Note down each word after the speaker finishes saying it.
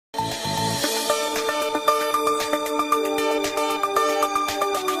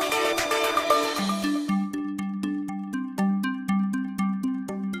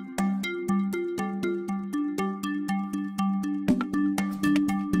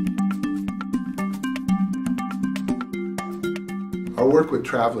Our work with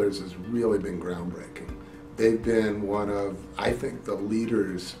Travelers has really been groundbreaking. They've been one of, I think, the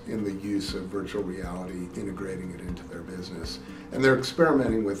leaders in the use of virtual reality, integrating it into their business. And they're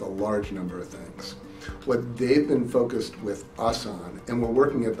experimenting with a large number of things. What they've been focused with us on, and we're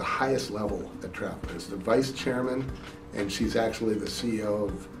working at the highest level at Travelers, the vice chairman, and she's actually the CEO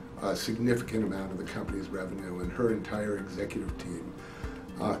of a significant amount of the company's revenue, and her entire executive team.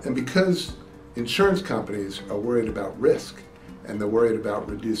 And because insurance companies are worried about risk, and they're worried about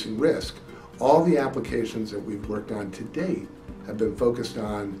reducing risk, all the applications that we've worked on to date have been focused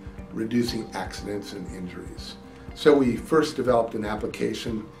on reducing accidents and injuries. So we first developed an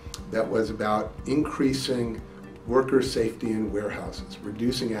application that was about increasing worker safety in warehouses,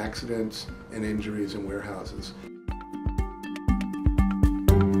 reducing accidents and injuries in warehouses.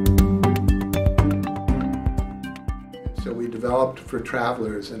 So we developed for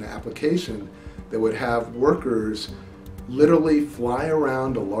Travelers an application that would have workers literally fly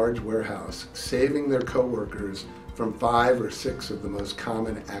around a large warehouse, saving their coworkers from 5 or 6 of the most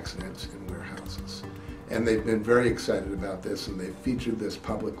common accidents in warehouses. And they've been very excited about this, and they've featured this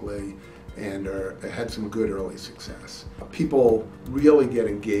publicly and had some good early success. People really get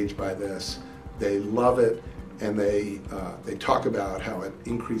engaged by this. They love it, and they talk about how it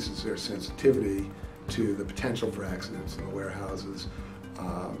increases their sensitivity to the potential for accidents in the warehouses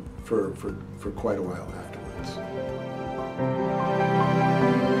for quite a while afterwards.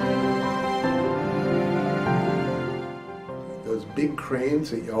 Those big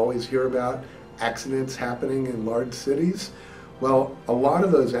cranes that you always hear about, accidents happening in large cities, well, a lot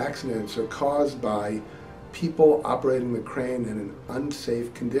of those accidents are caused by people operating the crane in an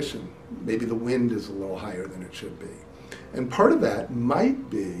unsafe condition. Maybe the wind is a little higher than it should be. And part of that might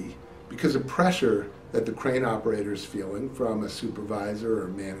be because of pressure that the crane operator is feeling from a supervisor or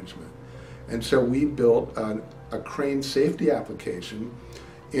management. And so we built a crane safety application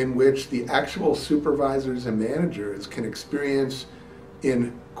in which the actual supervisors and managers can experience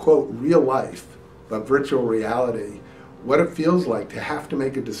in, quote, real life, but virtual reality, what it feels like to have to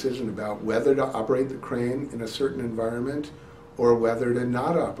make a decision about whether to operate the crane in a certain environment or whether to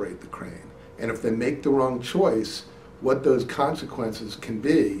not operate the crane. And if they make the wrong choice, what those consequences can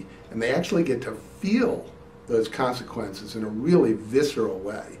be. And they actually get to feel those consequences in a really visceral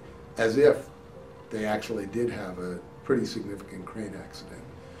way, as if they actually did have a pretty significant crane accident.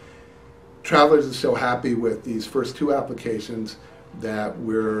 Travelers is so happy with these first 2 applications that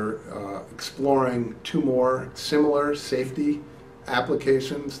we're exploring 2 more similar safety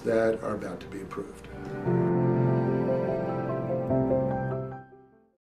applications that are about to be approved.